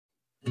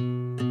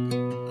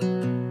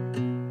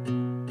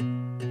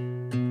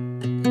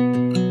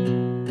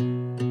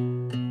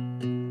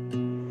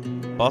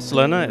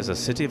Barcelona is a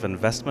city of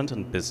investment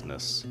and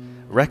business.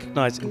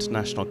 Recognized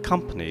international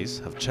companies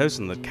have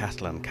chosen the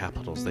Catalan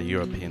capital as their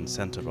European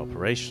center of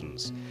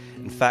operations.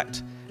 In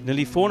fact,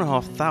 nearly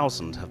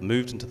 4,500 have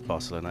moved into the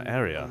Barcelona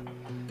area.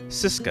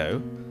 Cisco,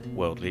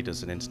 world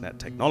leaders in internet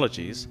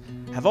technologies,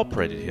 have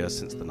operated here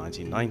since the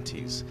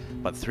 1990s,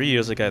 but 3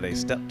 years ago they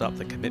stepped up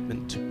their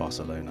commitment to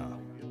Barcelona.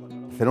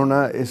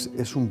 Barcelona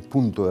es un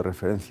punto de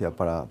referencia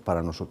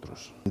para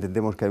nosotros.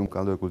 Entendemos que hay un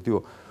caldo de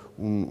cultivo,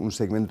 un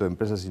segmento de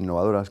empresas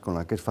innovadoras con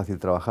la que es fácil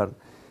trabajar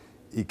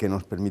y que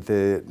nos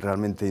permite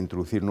realmente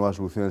introducir nuevas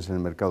soluciones en el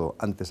mercado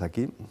antes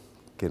aquí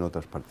que en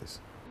otras partes.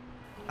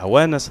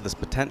 Awareness of this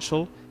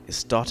potential is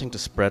starting to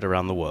spread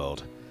around the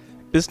world.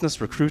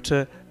 Business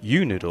recruiter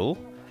Unoodle,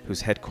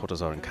 whose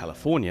headquarters are in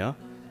California,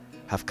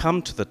 have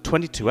come to the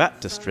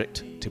 22-at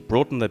district to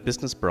broaden their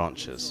business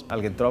branches.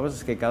 El que et trobes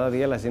és que cada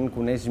dia la gent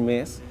coneix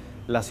més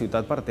la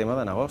ciutat per tema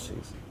de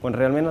negocis. Quan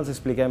realment els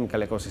expliquem que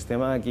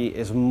l'ecosistema aquí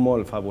és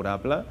molt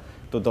favorable,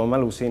 tothom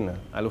al·lucina.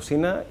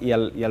 I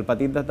el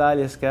petit detall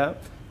és que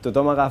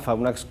tothom agafa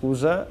una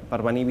excusa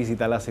per venir a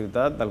visitar la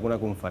ciutat d'alguna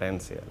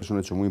conferència. Es un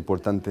hecho muy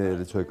importante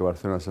el hecho de que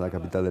Barcelona sea la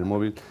capital del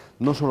móvil,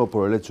 no solo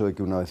por el hecho de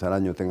que una vez al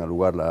año tenga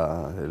lugar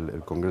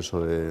el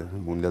Congreso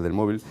Mundial del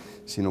Móvil,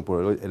 sino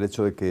por el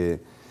hecho de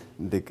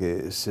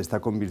que se está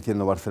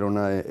convirtiendo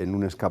Barcelona en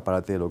un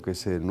escaparate de lo que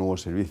es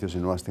nuevos servicios y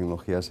nuevas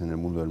tecnologías en el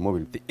mundo del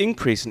móvil. The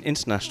increase in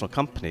international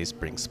companies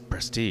brings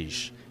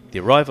prestige. The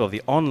arrival of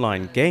the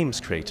online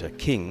games creator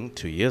King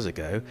 2 years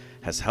ago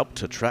has helped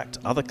to attract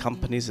other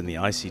companies in the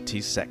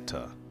ICT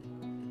sector.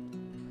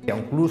 Hi ha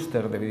un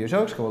clúster de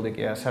videojocs, que vol dir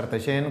que hi ha certa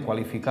gent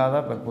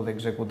qualificada per poder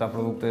executar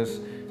productes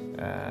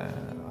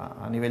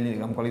a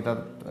nivell, amb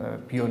qualitat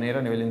pionera,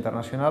 a nivell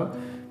internacional.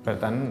 Per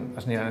tant,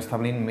 es aniran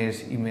establint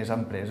més i més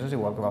empreses,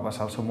 igual que va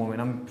passar al seu moment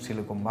amb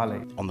Silicon Valley.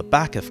 On the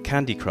back of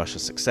Candy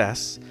Crush's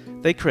success,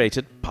 they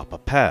created Papa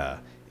Pear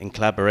in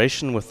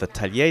collaboration with the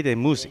Taller de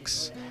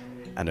Músics,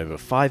 and over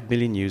 5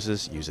 million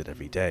users use it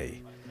every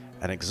day.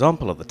 An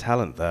example of the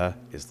talent there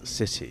is the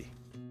city.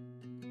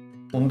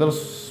 Un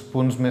dels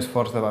punts més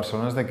forts de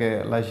Barcelona és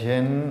que la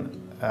gent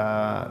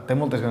té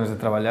moltes ganes de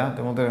treballar,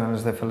 té moltes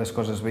ganes de fer les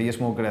coses bé i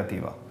és molt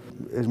creativa.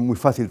 Es muy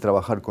fácil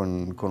trabajar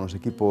con los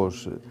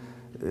equipos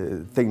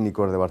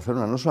técnicos de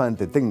Barcelona, no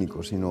solamente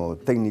técnicos, sino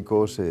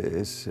técnicos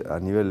es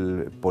a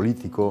nivel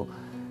político,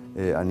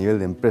 a nivel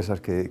de empresas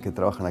que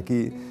trabajan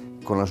aquí.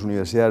 Con las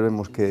universidades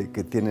vemos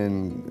que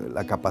tienen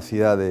la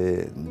capacidad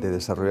de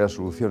desarrollar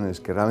soluciones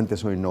que realmente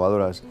son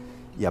innovadoras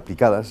y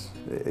aplicadas,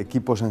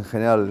 equipos en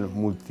general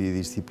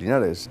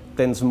multidisciplinares.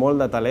 Tens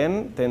molt de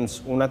talent,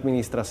 tens una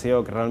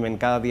administració que realment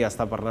cada dia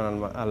està parlant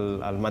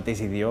el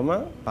mateix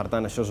idioma, per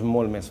tant això és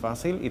molt més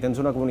fàcil, i tens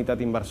una comunitat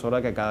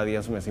inversora que cada dia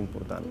és més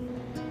important.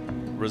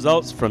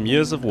 Results from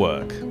years of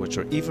work, which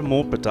are even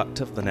more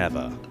productive than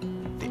ever.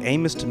 The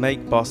aim is to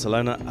make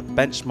Barcelona a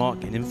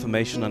benchmark in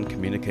information and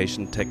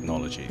communication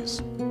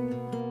technologies.